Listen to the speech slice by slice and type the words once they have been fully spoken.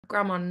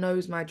Grandma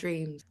knows my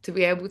dreams. To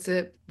be able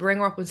to bring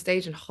her up on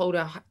stage and hold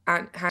her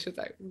hand, she was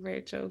like,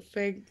 Rachel,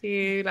 thank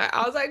you. Like,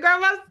 I was like,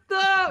 Grandma,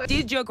 stop.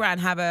 Did your gran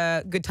have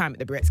a good time at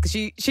the Brits? Because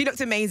she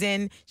looked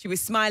amazing. She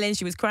was smiling.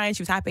 She was crying.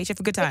 She was happy. She had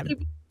a good time.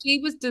 She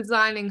was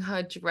designing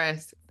her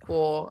dress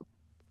for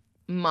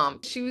Mum.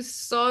 She was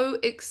so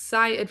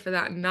excited for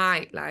that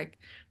night. Like,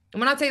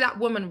 and when I say that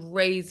woman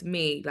raised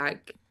me,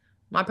 like,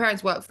 my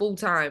parents worked full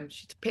time.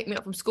 She picked me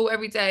up from school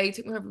every day,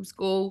 took me home from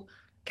school,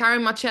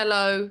 carrying my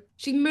cello.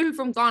 She moved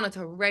from Ghana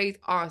to raise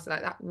us.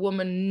 Like, that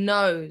woman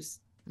knows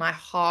my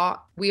heart.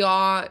 We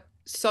are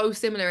so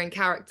similar in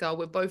character.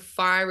 We're both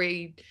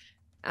fiery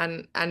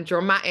and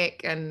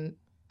dramatic and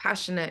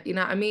passionate, you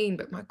know what I mean?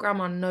 But my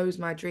grandma knows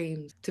my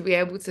dreams. To be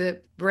able to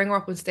bring her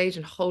up on stage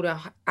and hold her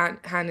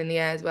hand in the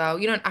air as well.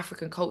 You know, in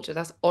African culture,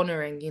 that's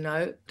honoring, you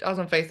know? I was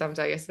on FaceTime with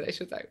her yesterday.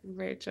 She was like,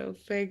 Rachel,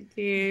 thank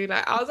you.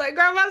 Like, I was like,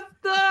 Grandma,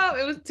 stop.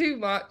 It was too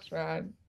much, man.